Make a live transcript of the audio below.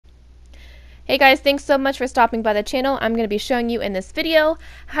Hey guys, thanks so much for stopping by the channel. I'm going to be showing you in this video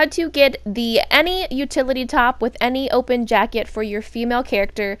how to get any utility top with any open jacket for your female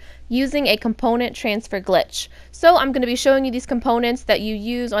character using a component transfer glitch. So I'm going to be showing you these components that you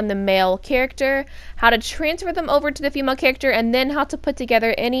use on the male character, how to transfer them over to the female character, and then how to put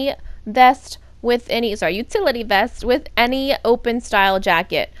together any vest with utility vest with any open style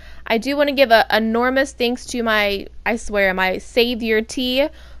jacket. I do want to give an enormous thanks to my Savior T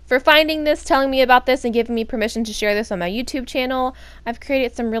for finding this, telling me about this, and giving me permission to share this on my YouTube channel. I've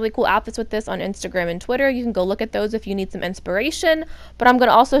created some really cool outfits with this on Instagram and Twitter. You can go look at those if you need some inspiration, but I'm going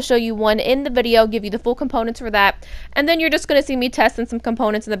to also show you one in the video, give you the full components for that, and then you're just going to see me testing some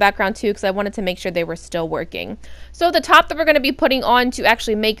components in the background too, because I wanted to make sure they were still working. So the top that we're going to be putting on to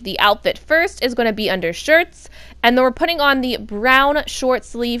actually make the outfit first is going to be under shirts, and then we're putting on the brown short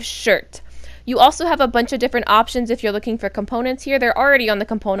sleeve shirt. You also have a bunch of different options if you're looking for components here. They're already on the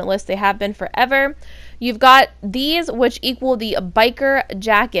component list. They have been forever. You've got these, which equal the biker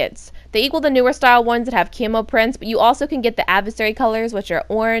jackets. They equal the newer style ones that have camo prints, but you also can get the adversary colors, which are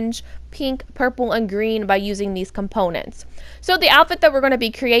orange, pink, purple, and green by using these components. So the outfit that we're going to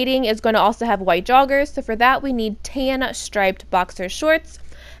be creating is going to also have white joggers. So for that, we need tan striped boxer shorts.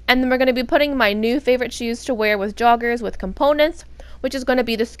 And then we're going to be putting my new favorite shoes to wear with joggers with components, which is going to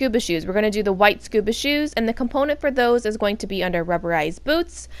be the scuba shoes. We're going to do the white scuba shoes, and the component for those is going to be under rubberized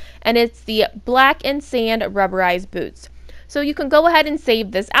boots, and it's the black and sand rubberized boots. So you can go ahead and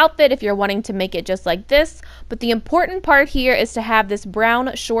save this outfit if you're wanting to make it just like this, but the important part here is to have this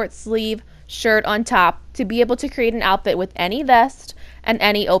brown short sleeve shirt on top to be able to create an outfit with any vest and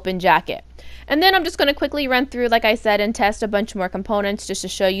any open jacket. And then I'm just going to quickly run through, like I said, and test a bunch more components just to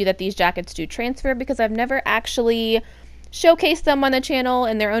show you that these jackets do transfer, because I've never actually showcased them on the channel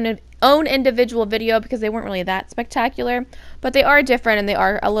in their own individual video because they weren't really that spectacular, but they are different and they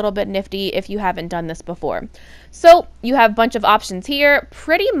are a little bit nifty if you haven't done this before. So you have a bunch of options here.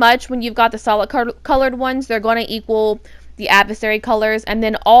 Pretty much when you've got the solid colored ones, they're going to equal the adversary colors, and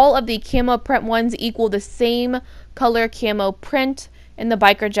then all of the camo print ones equal the same color camo print in the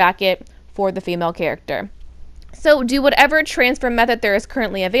biker jacket for the female character. So do whatever transfer method there is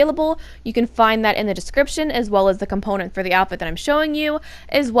currently available. You can find that in the description, as well as the component for the outfit that I'm showing you,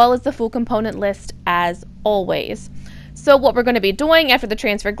 as well as the full component list as always. So what we're going to be doing after the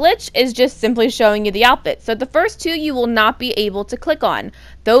transfer glitch is just simply showing you the outfit. So the first two you will not be able to click on.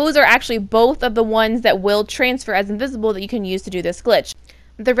 Those are actually both of the ones that will transfer as invisible that you can use to do this glitch.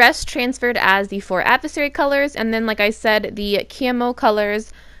 The rest transferred as the 4 adversary colors, and then, like I said, the camo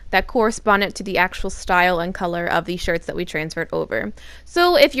colors that corresponded to the actual style and color of the shirts that we transferred over.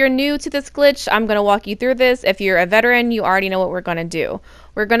 So if you're new to this glitch, I'm going to walk you through this. If you're a veteran, you already know what we're going to do.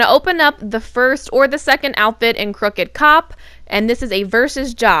 We're going to open up the first or the second outfit in Crooked Cop, and this is a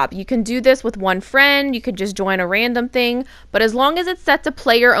versus job. You can do this with one friend, you could just join a random thing, but as long as it's set to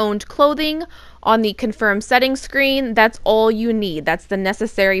player-owned clothing on the confirm settings screen, that's all you need. That's the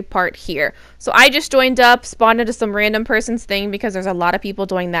necessary part here. So I just joined up, spawned into some random person's thing because there's a lot of people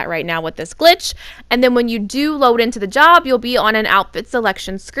doing that right now with this glitch. And then when you do load into the job, you'll be on an outfit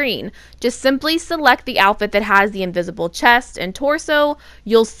selection screen. Just simply select the outfit that has the invisible chest and torso.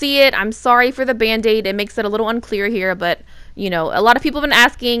 You'll see it. I'm sorry for the band-aid. It makes it a little unclear here, but you know, a lot of people have been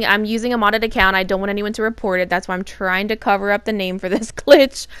asking. I'm using a modded account. I don't want anyone to report it. That's why I'm trying to cover up the name for this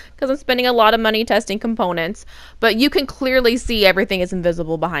glitch, because I'm spending a lot of money testing components. But you can clearly see everything is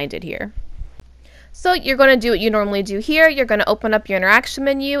invisible behind it here. So you're going to do what you normally do here. You're going to open up your interaction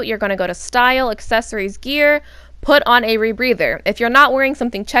menu. You're going to go to Style, Accessories, Gear, put on a rebreather. If you're not wearing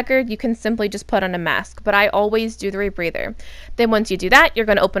something checkered, you can simply just put on a mask, but I always do the rebreather. Then once you do that, you're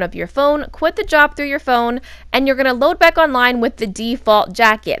going to open up your phone, quit the job through your phone, and you're going to load back online with the default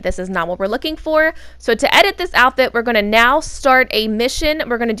jacket. This is not what we're looking for. So to edit this outfit, we're going to now start a mission.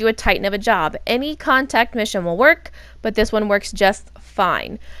 We're going to do a Titan of a job. Any contact mission will work, but this one works just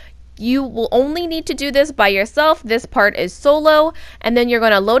fine. You will only need to do this by yourself. This part is solo, and then you're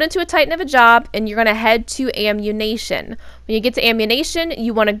going to load into a Titan of a job, and you're going to head to Ammunation. When you get to Ammunation,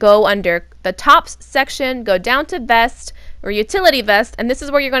 you want to go under the tops section, go down to vest or utility vest, and this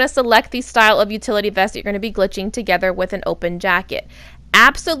is where you're going to select the style of utility vest that you're going to be glitching together with an open jacket.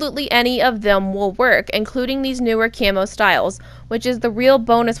 Absolutely any of them will work, including these newer camo styles, which is the real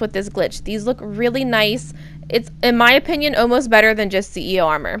bonus with this glitch. These look really nice. It's, in my opinion, almost better than just CEO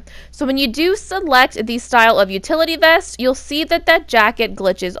armor. So when you do select the style of utility vest, you'll see that that jacket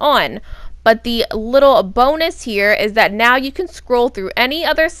glitches on. But the little bonus here is that now you can scroll through any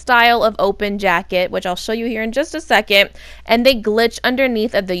other style of open jacket, which I'll show you here in just a second, and they glitch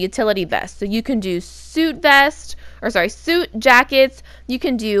underneath of the utility vest. So you can do suit vest, suit jackets. You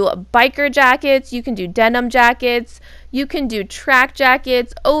can do biker jackets. You can do denim jackets. You can do track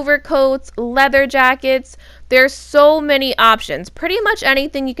jackets, overcoats, leather jackets. There's so many options. Pretty much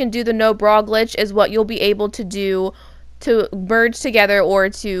anything you can do the no bra glitch is what you'll be able to do to merge together or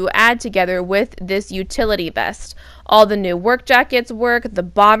to add together with this utility vest. All the new work jackets work, the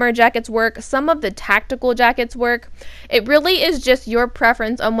bomber jackets work, some of the tactical jackets work. It really is just your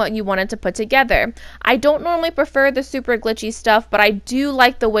preference on what you wanted to put together. I don't normally prefer the super glitchy stuff, but I do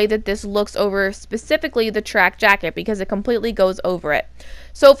like the way that this looks over specifically the track jacket because it completely goes over it.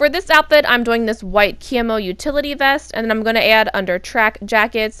 So for this outfit, I'm doing this white camo utility vest, and then I'm going to add under track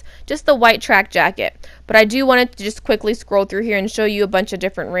jackets, just the white track jacket. But I do want to just quickly scroll through here and show you a bunch of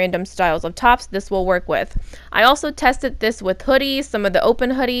different random styles of tops this will work with. I also tested this with hoodies, some of the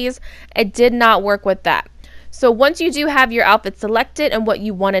open hoodies. It did not work with that. So once you do have your outfit selected and what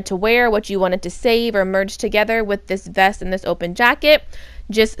you wanted to wear, what you wanted to save or merge together with this vest and this open jacket,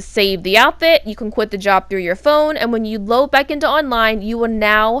 just save the outfit. You can quit the job through your phone, and when you load back into online, you will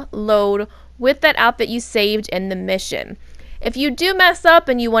now load with that outfit you saved in the mission. If you do mess up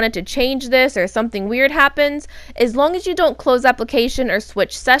and you wanted to change this or something weird happens, as long as you don't close application or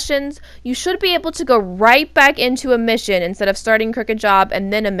switch sessions, you should be able to go right back into a mission instead of starting Crooked Job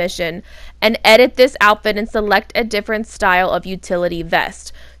and then a mission and edit this outfit and select a different style of utility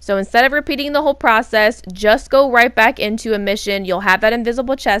vest. So instead of repeating the whole process, just go right back into a mission. You'll have that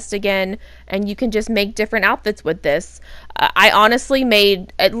invisible chest again, and you can just make different outfits with this. I honestly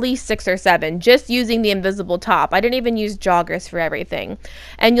made at least 6 or 7 just using the invisible top. I didn't even use joggers for everything.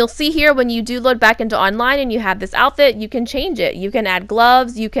 And you'll see here when you do load back into online and you have this outfit, you can change it. You can add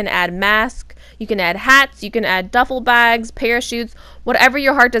gloves, you can add mask, you can add hats, you can add duffel bags, parachutes, whatever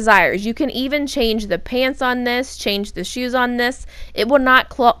your heart desires. You can even change the pants on this, change the shoes on this. It will not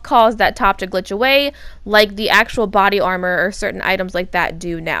cause that top to glitch away like the actual body armor or certain items like that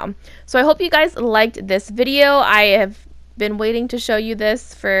do now. So I hope you guys liked this video. I have been waiting to show you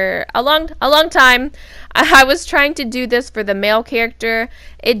this for a long time. I was trying to do this for the male character.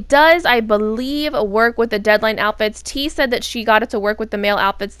 It does, I believe, work with the deadline outfits. T said that she got it to work with the male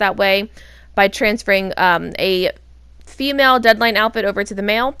outfits that way by transferring a female deadline outfit over to the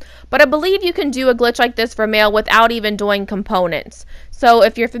male, but I believe you can do a glitch like this for male without even doing components. So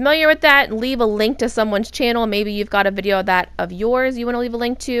if you're familiar with that, leave a link to someone's channel. Maybe you've got a video of that of yours you want to leave a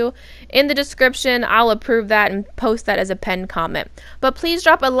link to in the description. I'll approve that and post that as a pinned comment. But please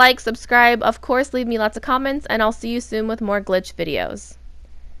drop a like, subscribe, of course leave me lots of comments, and I'll see you soon with more glitch videos.